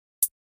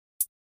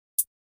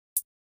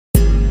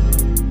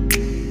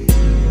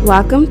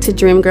Welcome to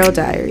Dream Girl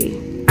Diary.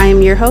 I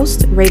am your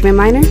host, Raven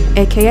Minor,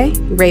 aka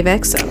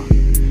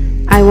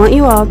RaveXO. I want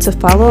you all to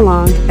follow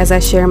along as I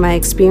share my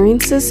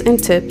experiences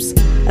and tips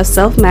of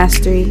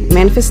self-mastery,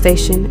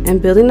 manifestation, and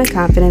building the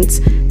confidence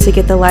to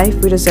get the life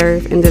we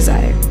deserve and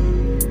desire.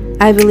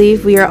 I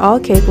believe we are all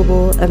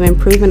capable of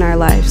improving our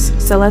lives,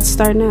 so let's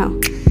start now.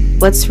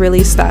 What's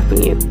really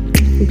stopping you?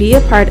 Be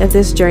a part of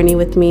this journey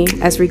with me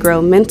as we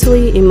grow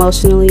mentally,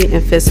 emotionally,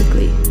 and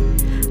physically.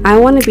 I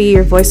want to be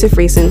your voice of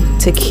reason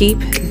to keep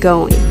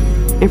going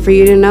and for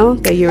you to know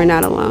that you are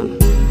not alone.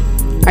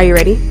 Are you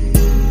ready?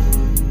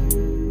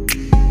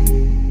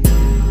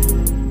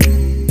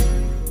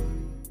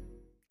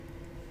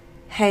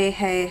 Hey,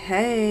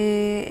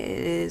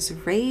 it is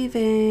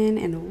Raven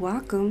and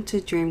welcome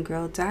to Dream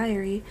Girl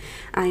Diary.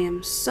 I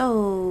am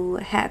so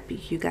happy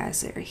you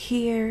guys are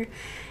here,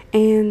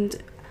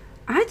 and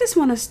I just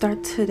want to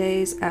start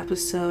today's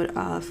episode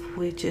off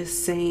with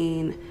just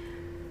saying,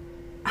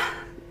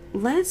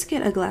 let's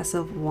get a glass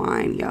of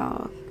wine,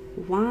 y'all.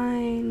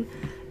 Wine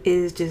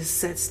just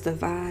sets the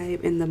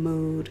vibe and the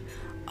mood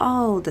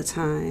all the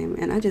time,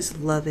 and I just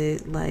love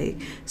it.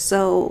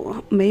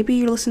 So maybe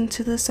you're listening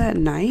to this at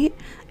night,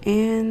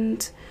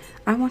 and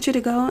I want you to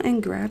go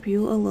and grab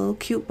you a little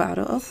cute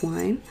bottle of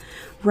wine.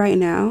 Right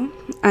now,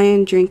 I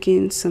am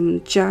drinking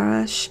some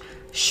Josh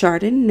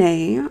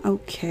Chardonnay.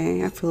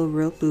 Okay, I feel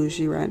real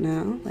bougie right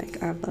now.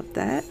 I love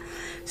that.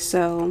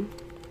 So,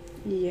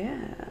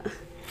 yeah.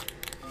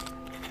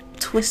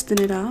 Twisting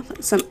it off.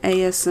 Some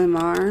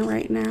ASMR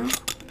right now.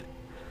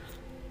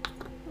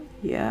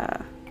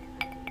 Yeah.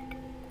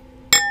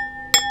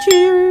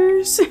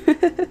 Cheers!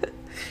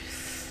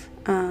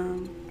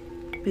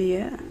 But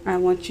yeah, I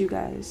want you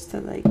guys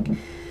to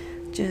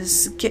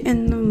just get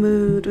in the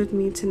mood with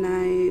me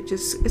tonight.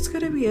 It's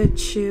gonna be a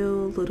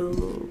chill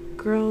little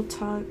girl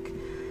talk.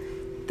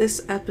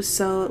 This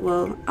episode,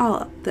 well,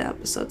 all the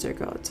episodes are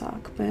girl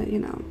talk, but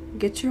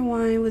get your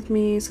wine with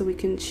me so we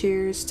can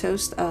cheers,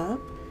 toast up.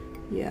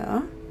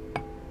 Yeah.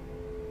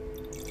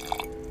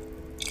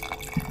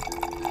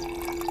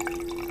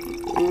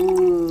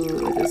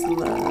 Ooh, I just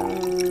love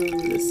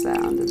the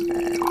sound of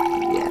that.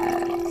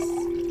 Yes.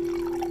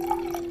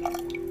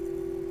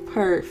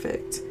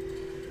 Perfect.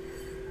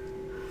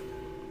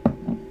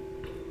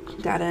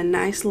 Got a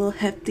nice little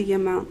hefty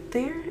amount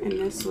there, and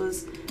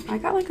I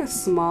got a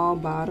small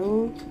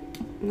bottle,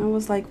 and it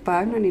was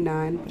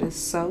 $5.99, but it's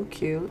so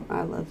cute.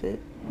 I love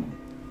it.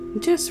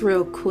 Just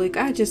real quick,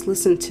 I just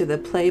listened to the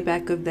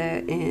playback of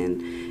that,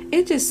 and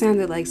it just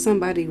sounded like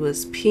somebody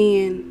was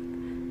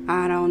peeing.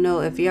 I don't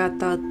know if y'all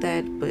thought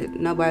that, but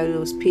nobody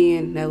was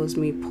peeing. That was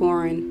me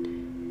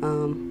pouring.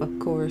 Of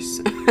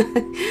course.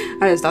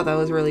 I just thought that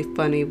was really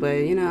funny, but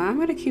I'm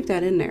gonna keep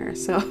that in there.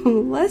 So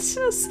let's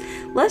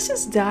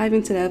just dive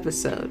into the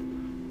episode.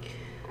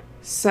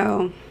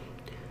 So,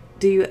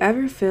 do you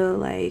ever feel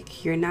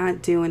like you're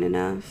not doing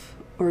enough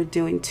or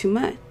doing too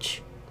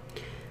much?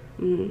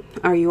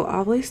 Are you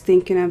always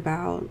thinking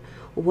about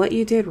what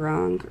you did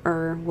wrong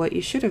or what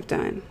you should have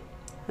done?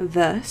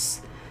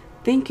 Thus,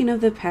 thinking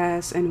of the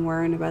past and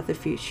worrying about the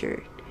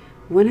future.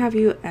 When have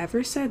you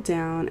ever sat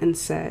down and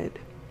said,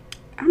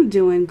 I'm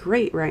doing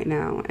great right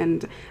now,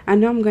 and I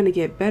know I'm going to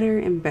get better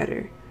and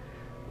better?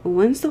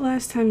 When's the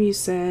last time you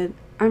said,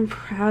 I'm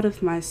proud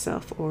of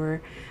myself,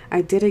 or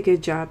I did a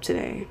good job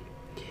today?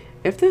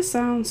 If this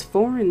sounds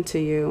foreign to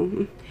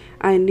you,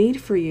 I need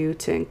for you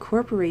to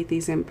incorporate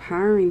these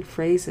empowering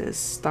phrases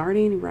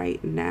starting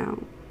right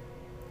now.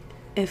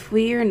 If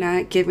we are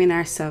not giving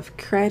ourselves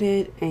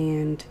credit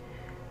and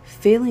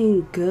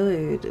feeling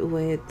good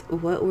with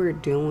what we're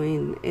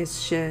doing,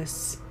 it's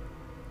just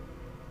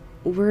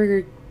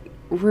we're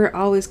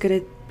always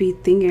going to be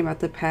thinking about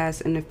the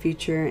past and the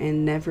future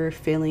and never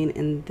feeling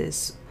in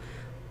this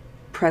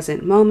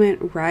present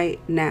moment right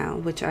now,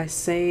 which I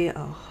say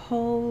a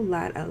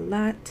lot,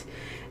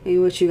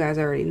 and which you guys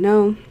already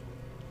know.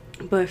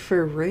 But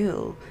for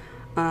real,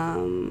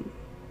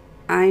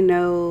 I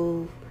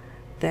know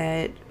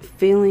that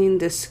feeling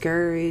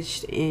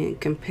discouraged in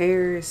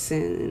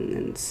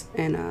comparisons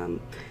and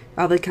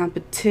all the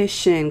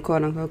competition,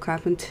 quote unquote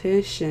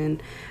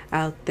competition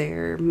out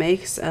there,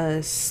 makes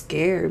us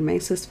scared,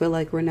 makes us feel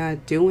like we're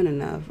not doing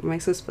enough,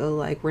 makes us feel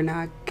like we're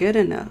not good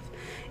enough.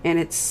 And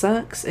it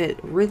sucks. It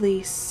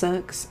really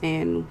sucks.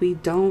 And we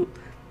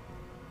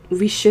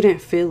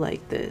shouldn't feel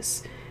like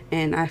this.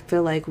 And I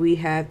feel like we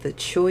have the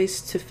choice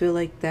to feel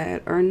like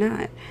that or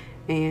not.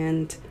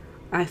 And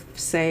I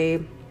say,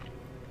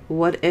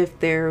 what if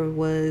there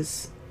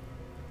was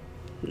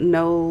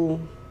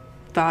no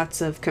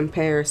thoughts of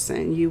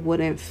comparison? You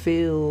wouldn't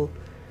feel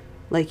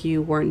like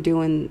you weren't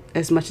doing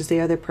as much as the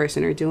other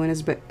person or doing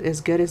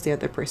as good as the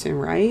other person,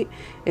 right?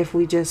 If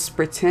we just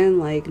pretend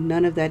like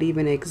none of that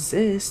even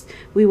exists,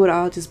 we would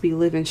all just be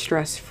living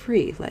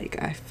stress-free.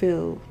 I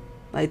feel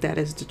like that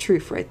is the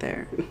truth right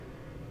there.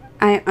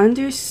 I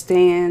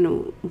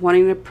understand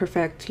wanting to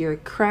perfect your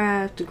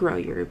craft, grow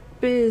your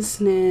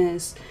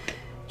business,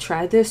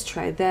 try this,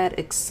 try that,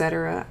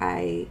 etc.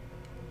 I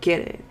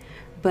get it.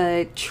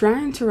 But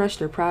trying to rush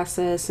the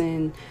process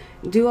and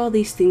do all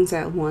these things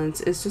at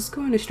once is just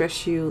going to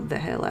stress you the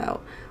hell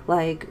out.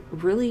 Like,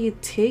 really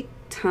take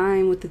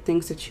time with the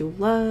things that you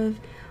love.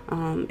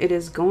 It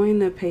is going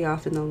to pay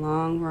off in the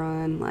long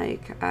run.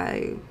 Like,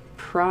 I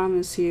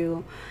promise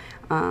you.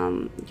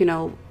 You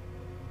know,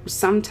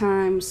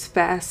 sometimes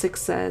fast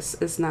success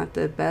is not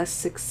the best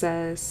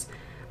success.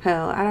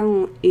 Hell, I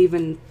don't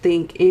even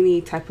think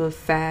any type of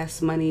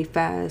fast money,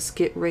 fast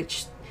get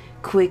rich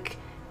quick,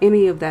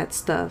 any of that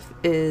stuff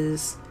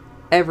is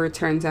ever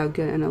turns out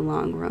good in the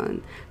long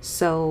run.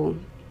 So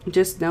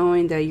just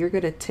knowing that you're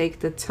going to take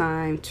the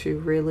time to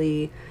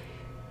really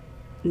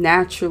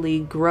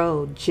naturally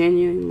grow,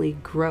 genuinely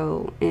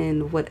grow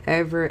in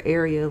whatever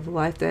area of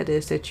life that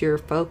is that you're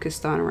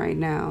focused on right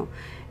now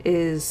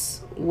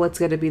is what's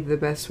going to be the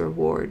best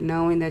reward.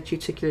 Knowing that you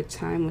took your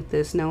time with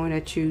this, knowing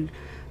that you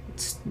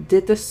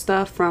did the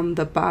stuff from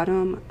the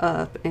bottom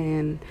up,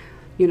 and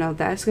you know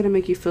that's going to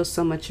make you feel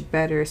so much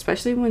better,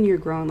 especially when you're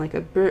growing like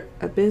a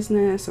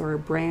business or a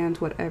brand,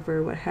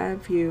 whatever, what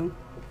have you.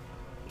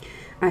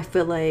 I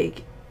feel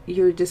like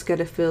you're just going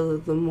to feel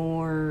the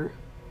more,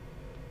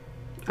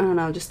 I don't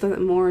know, just the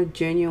more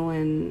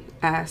genuine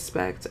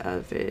aspect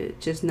of it.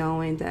 Just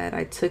knowing that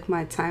I took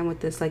my time with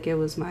this like it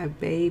was my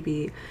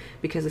baby,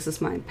 because this is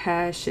my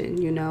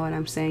passion, you know what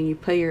I'm saying? You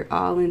put your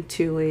all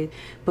into it,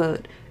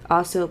 but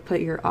also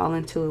put your all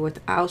into it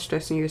without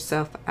stressing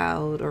yourself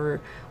out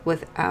or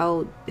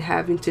without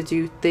having to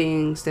do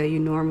things that you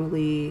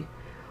normally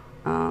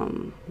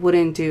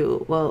wouldn't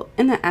do. Well,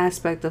 in the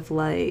aspect of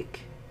like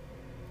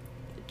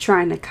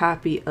trying to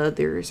copy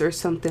others or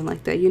something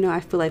like that. You know,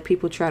 I feel like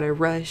people try to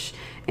rush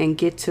and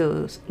get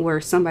to where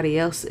somebody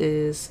else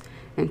is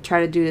and try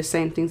to do the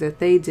same things that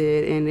they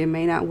did, and it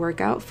may not work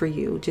out for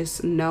you.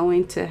 Just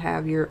knowing to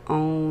have your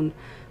own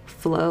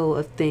flow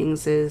of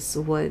things is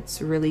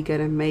what's really going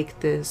to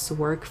make this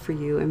work for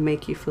you and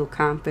make you feel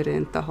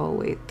confident the whole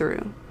way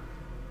through.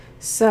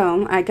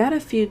 So, I got a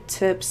few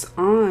tips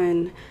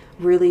on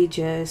really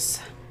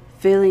just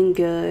feeling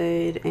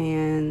good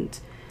and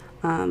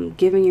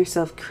giving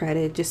yourself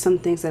credit, just some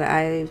things that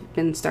I've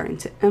been starting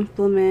to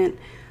implement.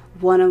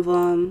 One of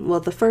them, well,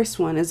 the first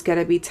one is going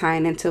to be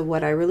tying into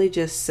what I really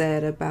just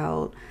said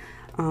about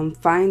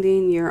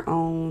finding your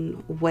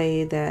own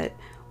way that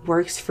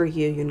works for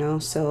you, you know.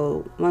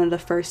 So one of the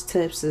first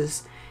tips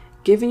is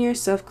giving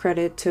yourself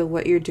credit to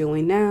what you're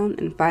doing now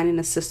and finding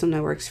a system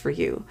that works for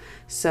you.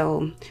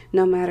 So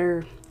no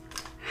matter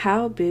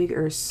how big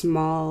or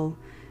small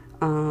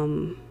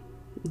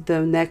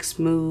the next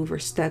move or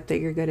step that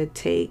you're going to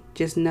take,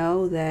 just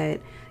know that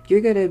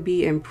you're going to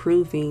be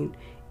improving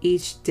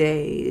each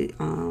day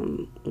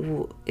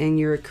in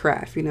your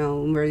craft, you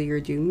know, whether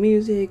you're doing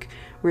music,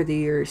 whether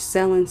you're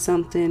selling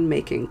something,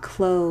 making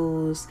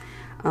clothes,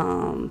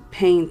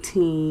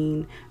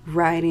 painting,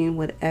 writing,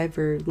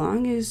 whatever.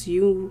 Long as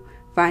you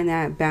find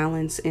that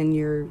balance in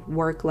your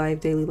work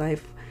life, daily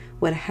life,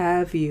 what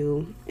have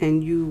you,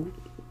 and you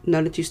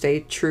know that you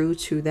stay true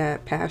to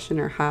that passion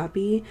or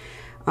hobby,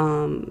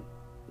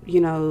 you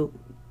know,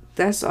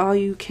 that's all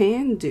you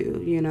can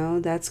do. You know,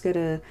 that's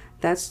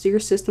your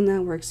system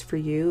that works for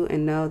you,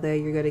 and know that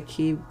you're gonna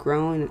keep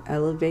growing and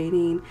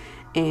elevating,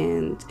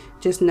 and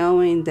just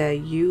knowing that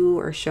you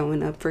are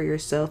showing up for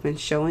yourself and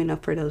showing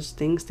up for those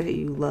things that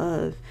you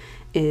love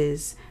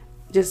is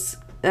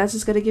that's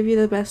just gonna give you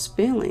the best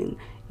feeling.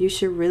 You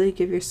should really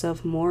give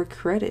yourself more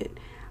credit.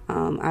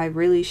 I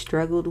really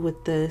struggled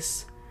with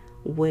this,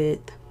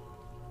 with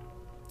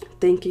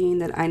thinking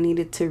that I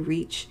needed to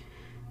reach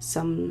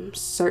some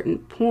certain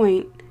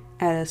point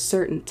at a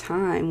certain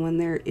time, when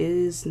there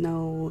is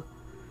no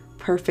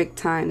perfect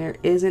time. There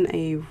isn't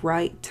a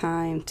right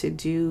time to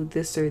do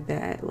this or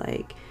that.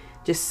 Like,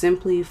 just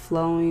simply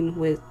flowing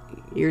with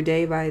your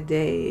day by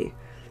day,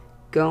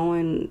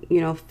 going, you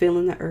know,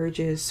 feeling the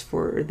urges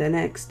for the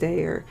next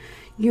day, or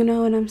you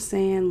know what I'm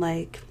saying?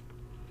 Like,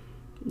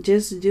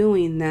 just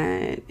doing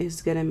that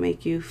is gonna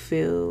make you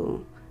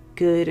feel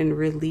good and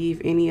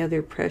relieve any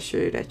other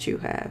pressure that you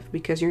have,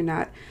 because you're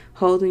not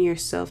holding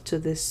yourself to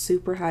this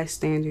super high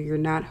standard. You're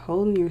not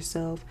holding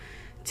yourself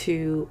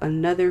to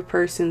another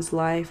person's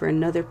life or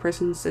another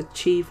person's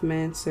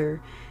achievements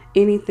or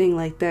anything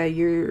like that.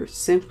 You're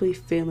simply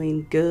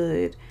feeling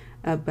good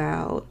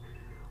about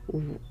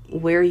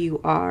where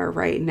you are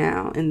right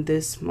now in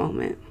this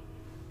moment.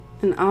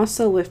 And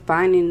also with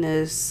finding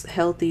this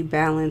healthy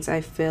balance,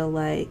 I feel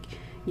like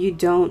you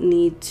don't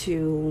need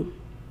to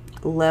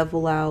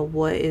level out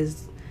what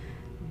is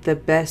the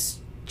best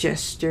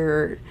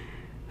gesture.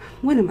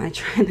 What am I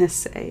trying to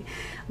say?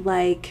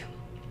 Like,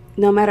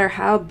 no matter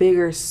how big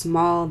or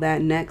small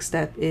that next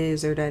step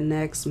is or that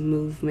next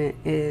movement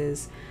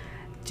is,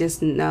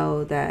 just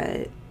know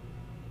that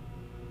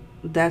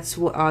that's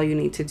what all you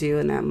need to do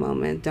in that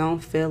moment. Don't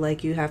feel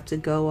like you have to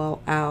go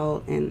all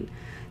out and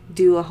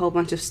do a whole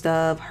bunch of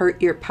stuff,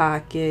 hurt your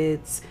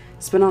pockets,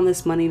 spend all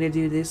this money to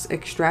do this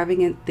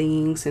extravagant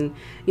things, and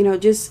you know,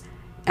 just,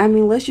 I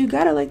mean, unless you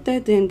got it like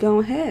that, then go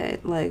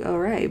ahead. Like, all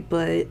right,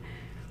 but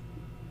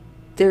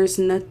there's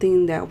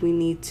nothing that we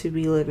need to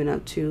be living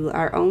up to.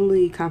 Our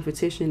only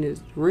competition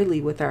is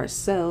really with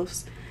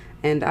ourselves.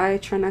 And I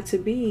try not to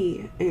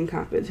be in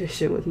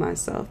competition with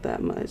myself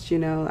that much.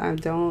 I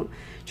don't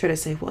try to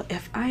say, well,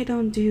 if I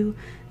don't do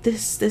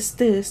this,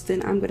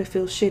 then I'm going to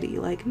feel shitty.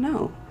 Like,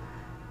 no.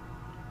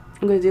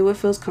 I'm going to do what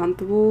feels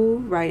comfortable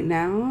right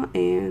now,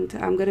 and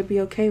I'm going to be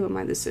okay with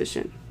my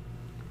decision.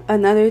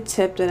 Another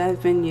tip that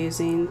I've been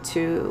using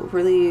to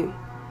really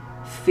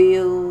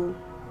feel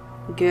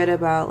good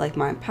about like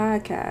my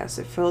podcast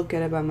or feel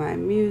good about my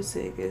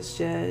music is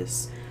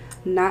just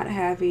not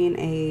having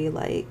a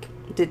like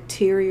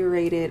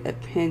deteriorated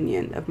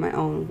opinion of my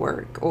own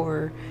work,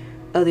 or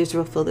others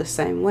will feel the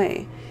same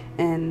way.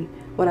 And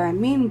what I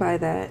mean by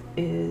that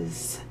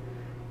is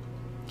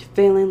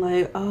feeling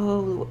like,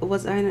 oh,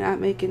 was I not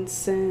making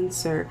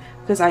sense? Or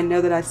because I know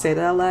that I say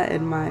that a lot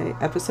in my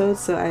episodes,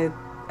 so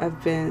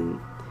I've been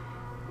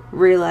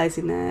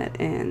realizing that,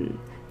 and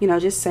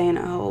just saying,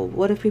 oh,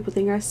 what if people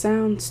think I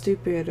sound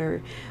stupid,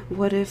 or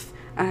what if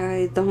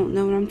I don't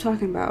know what I'm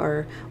talking about,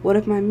 or what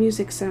if my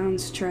music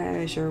sounds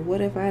trash, or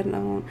what if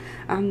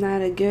I'm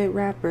not a good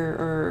rapper,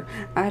 or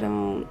I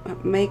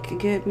don't make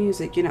good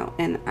music,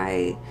 and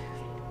I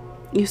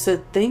used to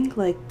think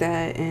like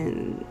that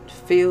and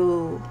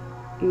feel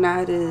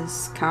not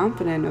as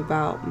confident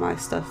about my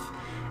stuff.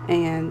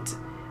 And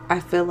I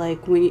feel like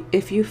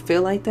if you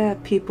feel like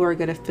that, people are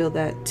gonna feel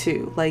that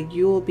too. Like,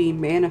 you will be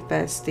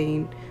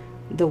manifesting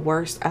the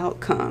worst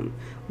outcome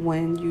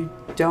when you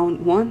don't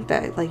want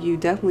that. Like, you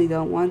definitely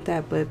don't want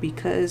that, but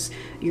because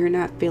you're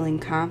not feeling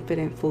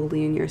confident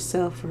fully in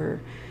yourself, or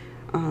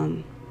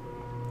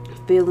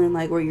feeling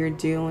like what you're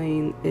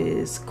doing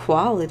is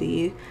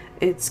quality,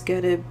 it's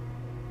gonna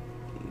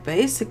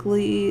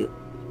basically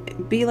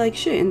be like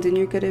shit. And then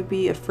you're gonna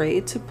be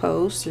afraid to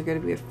post, you're gonna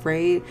be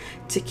afraid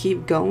to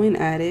keep going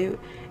at it,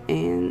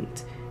 and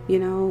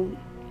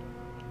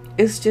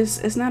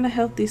it's not a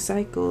healthy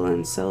cycle.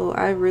 And so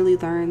I really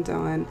learned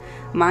on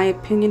my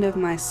opinion of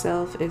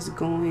myself is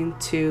going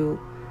to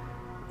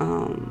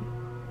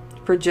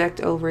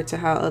project over to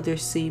how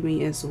others see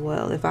me as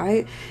well.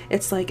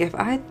 It's like if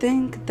I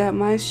think that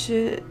my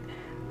shit,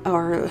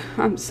 or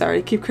I'm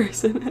sorry to keep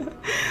cursing,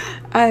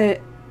 I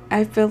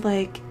feel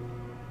like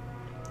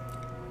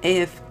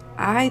if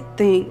I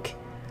think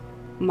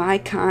my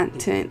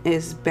content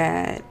is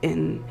bad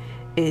and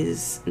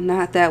is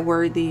not that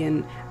worthy,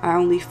 and I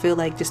only feel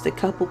like just a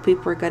couple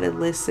people are gonna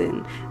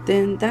listen,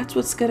 then that's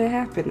what's gonna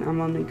happen. I'm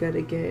only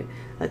gonna get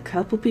a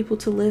couple people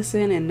to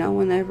listen, and no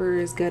one ever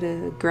is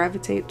gonna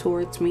gravitate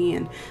towards me,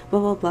 and blah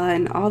blah blah,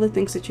 and all the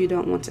things that you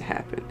don't want to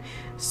happen.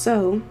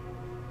 So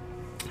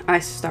I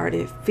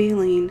started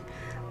feeling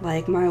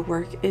like my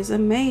work is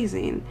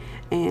amazing,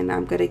 and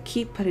I'm gonna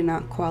keep putting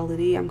out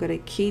quality. I'm gonna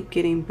keep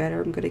getting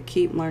better. I'm gonna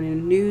keep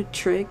learning new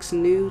tricks,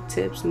 new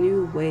tips,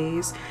 new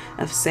ways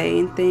of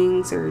saying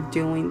things or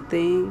doing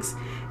things,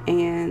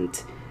 and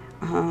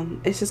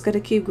it's just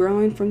gonna keep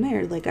growing from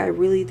there. Like,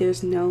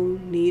 there's no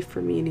need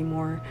for me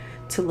anymore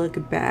to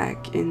look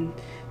back and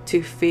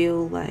to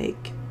feel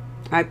like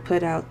I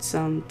put out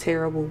some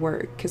terrible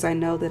work, because I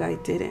know that I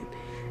didn't.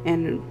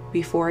 And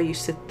before, I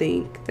used to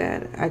think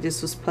that I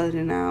just was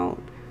putting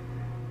out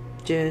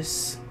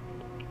just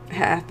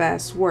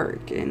half-ass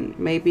work, and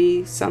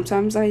maybe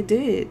sometimes I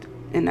did,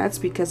 and that's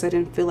because I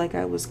didn't feel like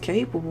I was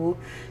capable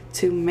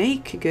to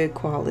make good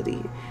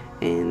quality,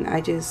 and I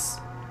just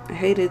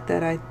hated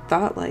that I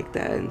thought like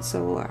that. And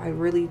so I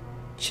really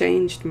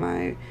changed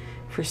my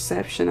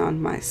perception on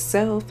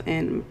myself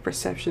and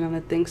perception on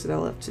the things that I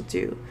love to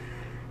do.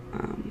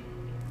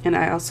 And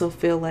I also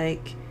feel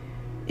like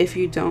if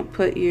you don't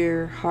put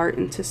your heart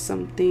into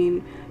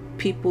something,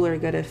 people are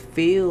gonna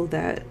feel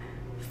that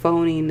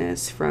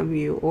phoniness from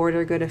you, or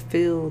they're gonna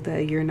feel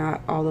that you're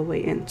not all the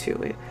way into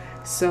it.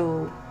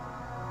 So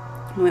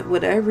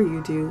whatever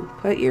you do,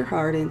 put your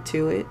heart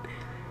into it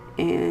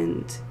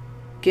and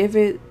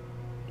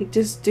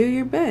just do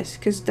your best,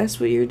 because that's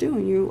what you're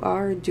doing. You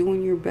are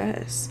doing your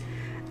best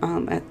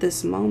at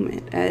this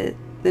moment. At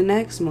the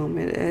next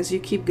moment, as you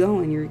keep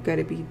going, you're going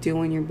to be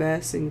doing your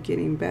best and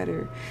getting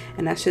better.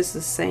 And that's just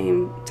the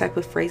same type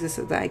of phrases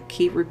that I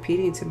keep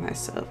repeating to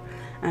myself.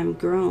 I'm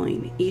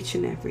growing each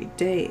and every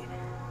day,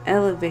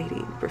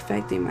 elevating,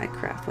 perfecting my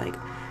craft. Like,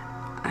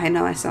 I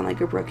know I sound like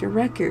a broken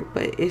record,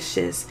 but it's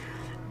just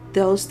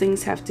those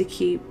things have to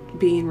keep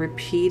being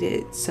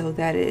repeated so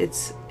that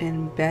it's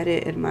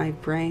embedded in my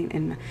brain,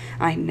 and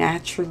I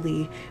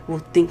naturally will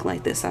think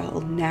like this.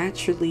 I'll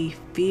naturally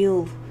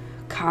feel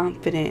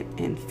confident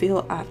and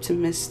feel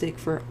optimistic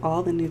for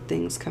all the new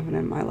things coming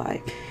in my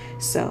life.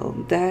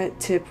 So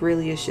that tip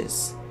really is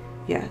just,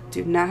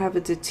 do not have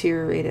a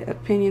deteriorated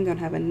opinion. Don't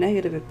have a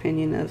negative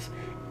opinion of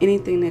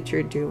anything that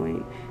you're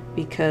doing,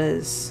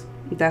 because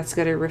that's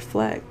going to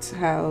reflect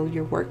how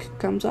your work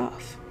comes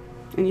off.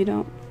 And you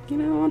don't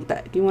want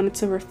that. You want it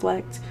to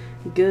reflect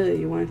good.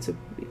 You want it to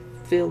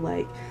feel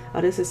like, oh,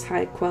 this is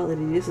high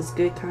quality, this is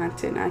good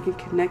content, I can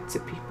connect to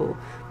people.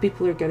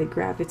 People are going to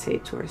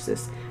gravitate towards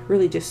this.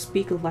 Really just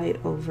speak a light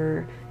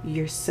over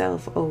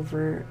yourself,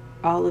 over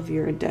all of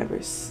your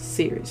endeavors.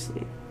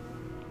 Seriously.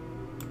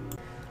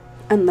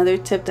 Another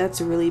tip that's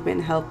really been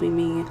helping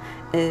me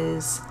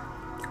is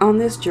on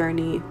this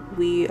journey,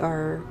 we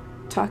are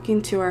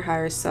talking to our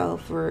higher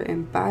self, we're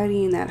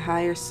embodying that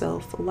higher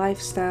self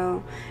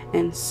lifestyle.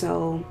 And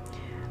so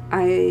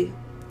I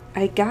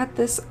got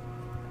this,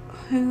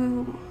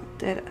 who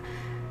did,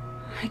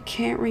 I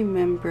can't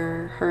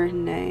remember her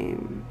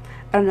name.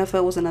 I don't know if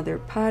it was another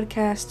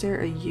podcaster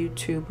or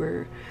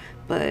YouTuber,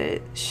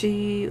 but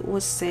she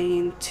was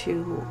saying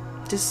to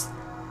just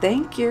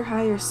thank your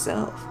higher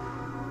self.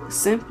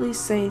 Simply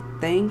say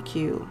thank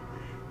you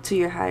to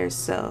your higher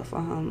self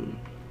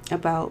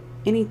about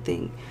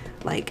anything.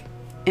 Like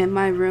in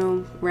my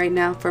room right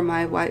now for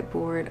my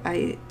whiteboard,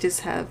 I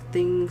just have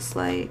things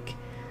like,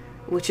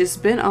 which has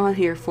been on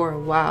here for a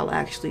while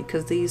actually,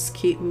 because these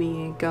keep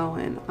me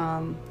going.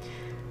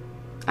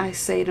 I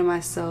say to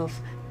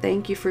myself,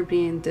 thank you for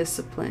being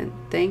disciplined.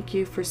 Thank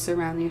you for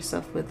surrounding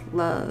yourself with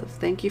love.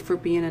 Thank you for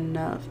being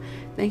enough.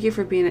 Thank you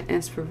for being an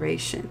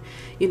inspiration.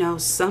 You know,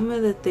 some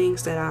of the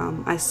things that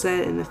I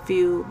said in a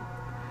few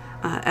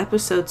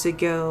episodes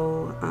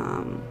ago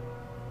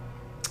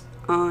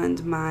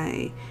on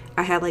my,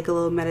 I had like a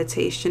little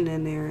meditation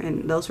in there,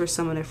 and those were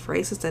some of the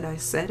phrases that I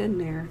said in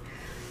there,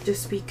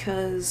 just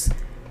because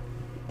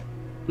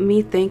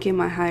me thanking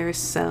my higher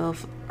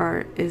self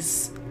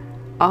is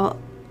all,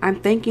 I'm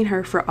thanking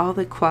her for all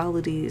the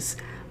qualities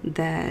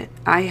that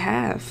I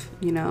have,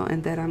 you know,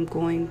 and that I'm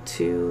going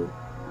to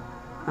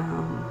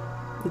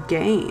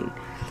gain.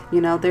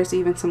 You know, there's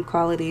even some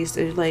qualities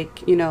that,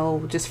 like, you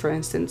know, just for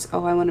instance,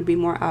 oh, I want to be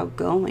more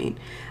outgoing.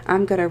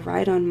 I'm going to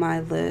write on my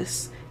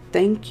list,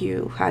 thank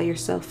you, higher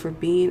self, for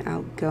being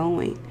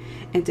outgoing.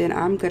 And then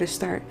I'm going to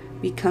start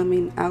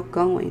becoming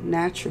outgoing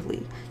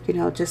naturally, you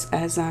know, just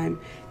as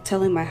I'm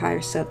telling my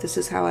higher self, this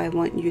is how I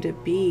want you to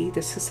be.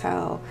 This is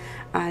how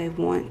I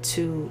want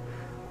to,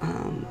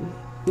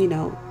 you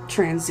know,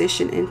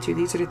 transition into.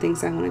 These are the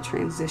things I want to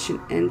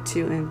transition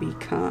into and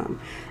become.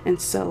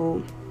 And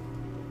so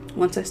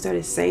once I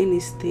started saying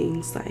these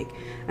things, like,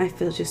 I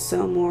feel just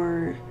so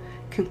more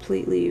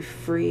completely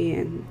free,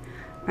 and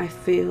I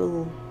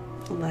feel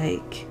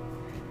like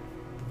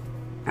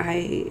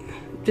I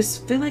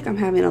just feel like I'm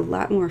having a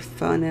lot more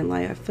fun in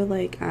life. I feel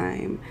like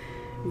I'm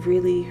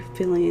really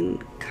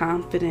feeling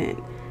confident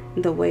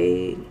in the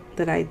way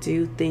that I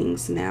do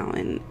things now,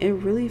 and it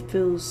really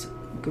feels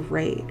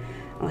great.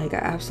 Like, I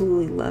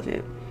absolutely love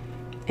it.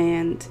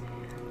 And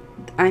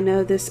I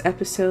know this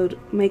episode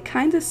may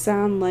kind of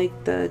sound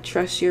like the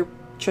trust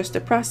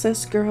the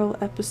process girl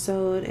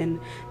episode, and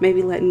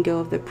maybe letting go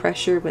of the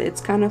pressure, but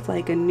it's kind of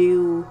like a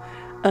new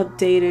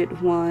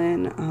updated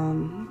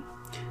one,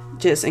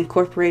 just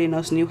incorporating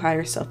those new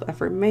higher self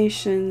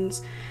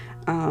affirmations,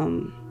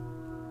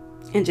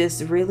 and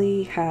just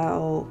really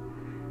how,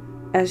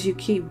 as you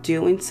keep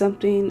doing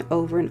something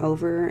over and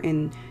over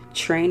and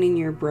training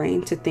your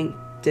brain to think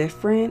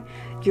different,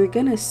 you're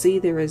gonna see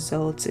the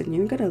results and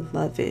you're gonna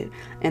love it.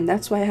 And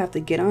that's why I have to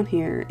get on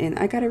here and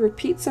I gotta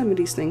repeat some of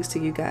these things to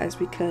you guys,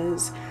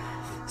 because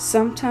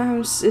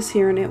sometimes just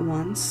hearing it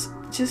once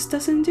just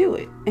doesn't do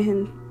it.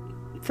 And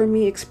for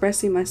me,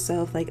 expressing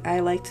myself, like, I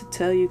like to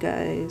tell you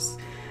guys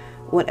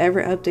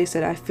whatever updates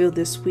that I feel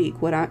this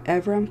week,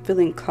 whatever I'm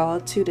feeling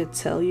called to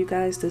tell you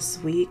guys this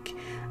week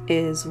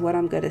is what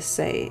I'm gonna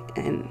say.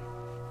 And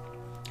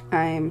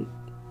I'm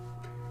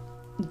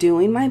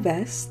doing my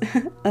best,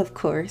 of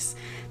course,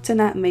 to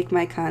not make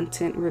my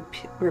content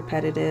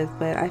repetitive,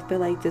 but I feel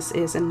like this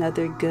is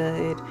another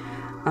good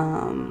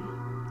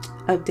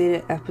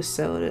updated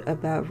episode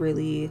about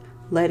really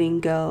letting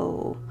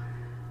go,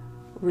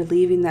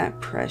 relieving that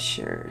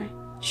pressure,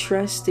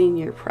 trusting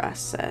your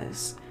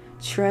process,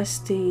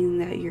 trusting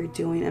that you're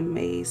doing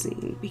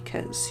amazing,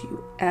 because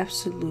you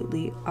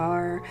absolutely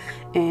are,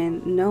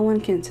 and no one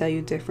can tell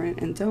you different,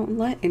 and don't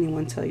let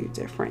anyone tell you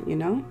different, you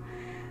know?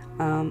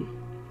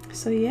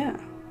 So yeah.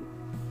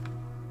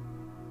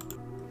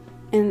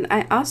 And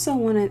I also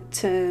wanted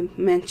to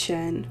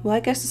mention, well, I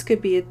guess this could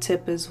be a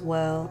tip as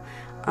well,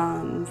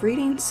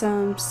 reading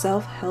some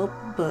self-help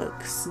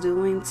books,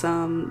 doing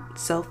some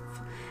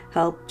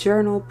self-help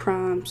journal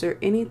prompts or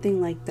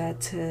anything like that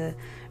to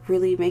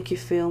really make you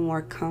feel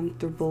more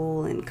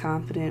comfortable and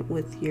confident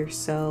with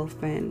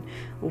yourself and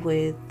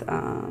with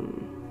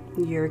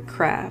your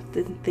craft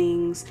and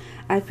things.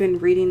 I've been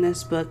reading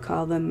this book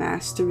called The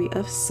Mastery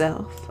of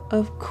Self,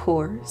 of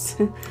course.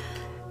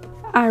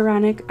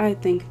 Ironic, I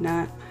think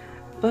not,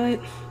 but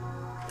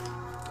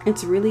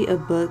it's really a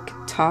book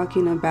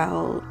talking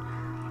about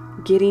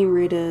getting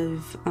rid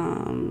of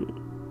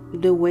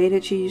the way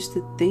that you used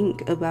to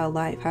think about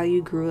life, how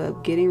you grew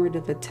up, getting rid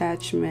of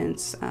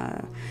attachments,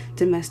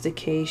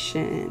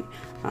 domestication,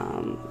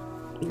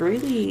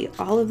 really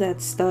all of that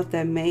stuff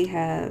that may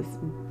have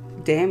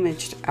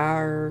damaged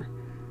our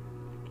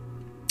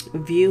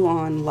view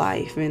on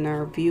life and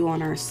our view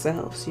on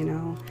ourselves. You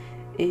know,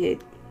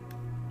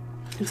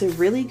 it's a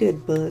really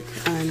good book.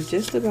 I'm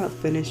just about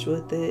finished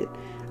with it.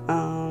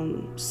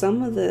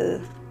 Some of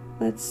the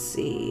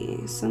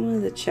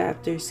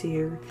chapters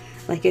here,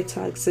 like, it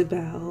talks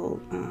about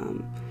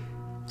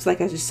it's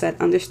like I just said,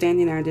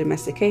 understanding our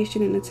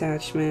domestication and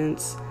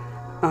attachments,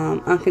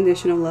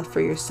 unconditional love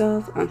for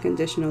yourself,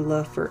 unconditional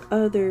love for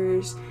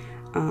others,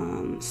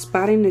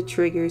 spotting the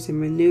triggers and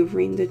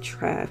maneuvering the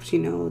traps,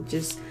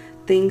 just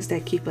things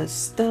that keep us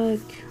stuck,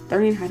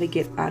 learning how to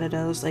get out of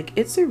those. Like,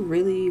 it's a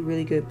really,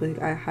 really good book.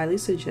 I highly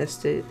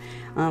suggest it.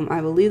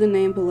 I will leave the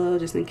name below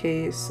just in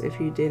case if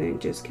you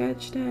didn't just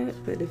catch that.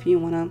 But if you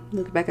want to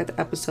look back at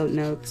the episode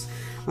notes,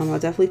 I'll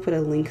definitely put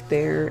a link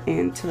there,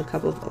 and to a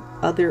couple of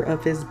other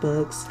of his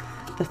books.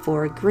 The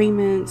Four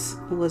Agreements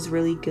was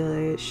really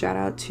good. Shout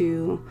out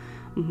to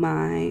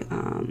my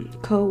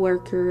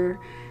co-worker.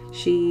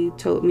 She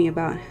told me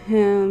about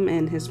him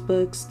and his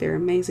books. They're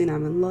amazing.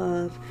 I'm in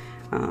love.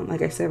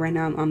 Like I said, right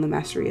now I'm on the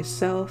Mastery of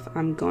Self.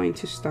 I'm going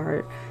to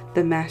start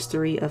the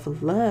Mastery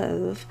of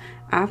Love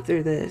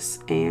after this.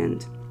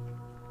 And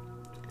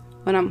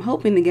what I'm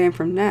hoping to gain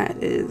from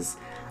that is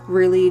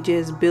really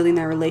just building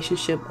that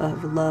relationship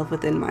of love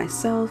within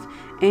myself,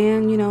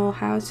 and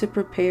how to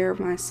prepare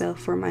myself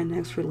for my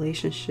next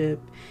relationship,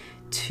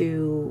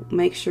 to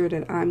make sure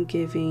that I'm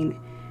giving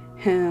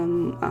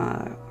him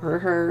or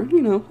her,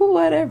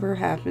 whatever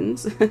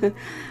happens,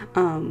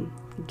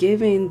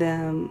 giving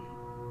them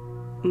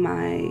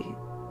my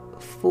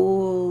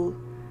full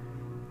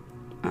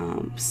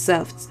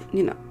self,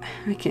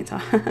 I can't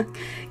talk,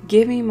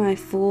 giving my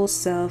full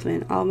self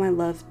and all my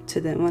love to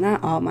them. Well,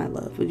 not all my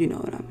love, but you know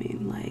what I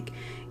mean, like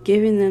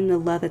giving them the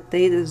love that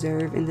they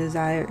deserve and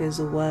desire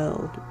as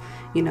well,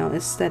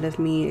 instead of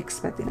me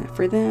expecting it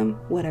for them,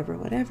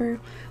 whatever.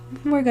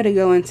 We're gonna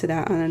go into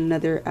that on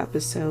another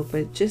episode,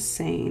 but just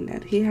saying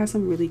that he has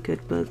some really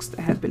good books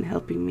that have been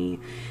helping me,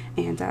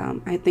 and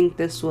I think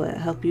this will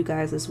help you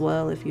guys as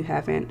well if you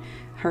haven't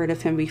heard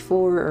of him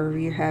before, or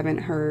you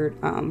haven't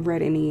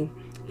read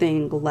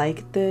anything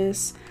like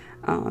this.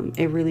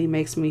 It really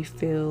makes me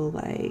feel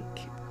like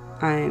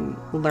I'm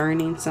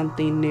learning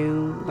something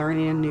new,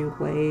 learning a new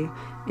way.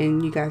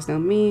 And you guys know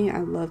me, I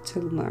love to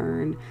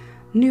learn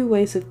new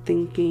ways of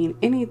thinking,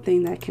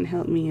 anything that can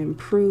help me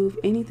improve,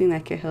 anything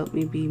that can help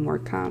me be more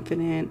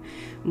confident,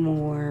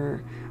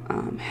 more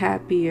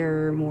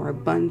happier, more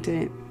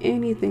abundant,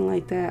 anything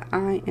like that.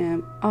 I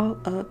am all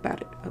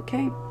about it,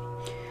 okay?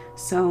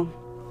 So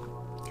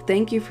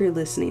thank you for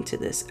listening to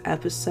this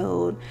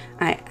episode.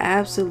 I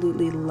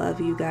absolutely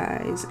love you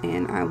guys,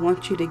 and I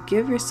want you to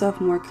give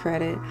yourself more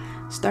credit.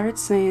 Start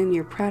saying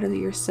you're proud of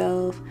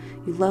yourself,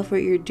 you love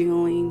what you're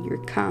doing,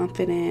 you're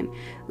confident,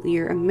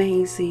 you're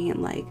amazing,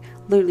 and like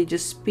literally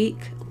just speak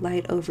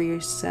light over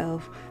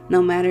yourself.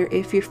 No matter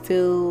if you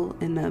feel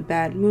in a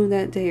bad mood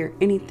that day or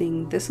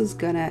anything, this is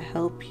gonna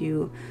help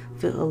you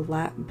feel a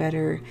lot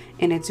better,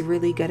 and it's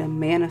really gonna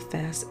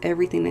manifest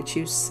everything that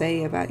you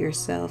say about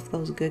yourself.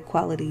 Those good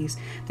qualities,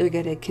 they're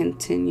gonna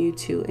continue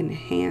to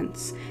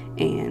enhance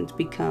and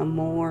become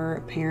more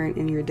apparent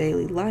in your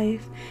daily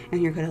life,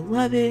 and you're gonna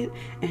love it,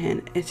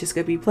 and it's just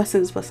gonna be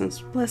blessings.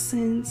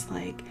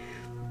 Like,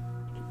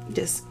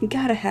 just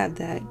gotta have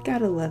that,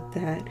 gotta love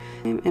that.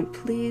 And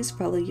please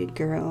follow your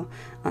girl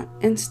on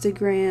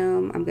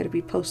Instagram. I'm gonna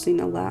be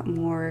posting a lot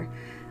more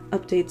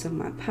updates on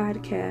my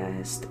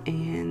podcast,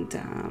 and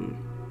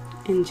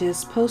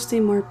just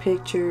posting more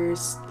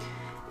pictures,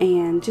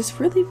 and just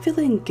really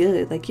feeling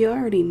good, like you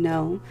already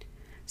know.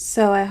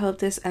 So I hope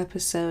this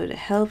episode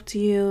helped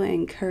you,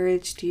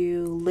 encouraged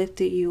you,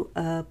 lifted you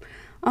up,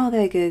 all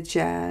that good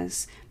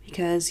jazz,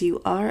 because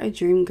you are a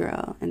dream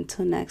girl.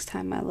 Until next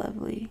time, my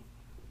lovely.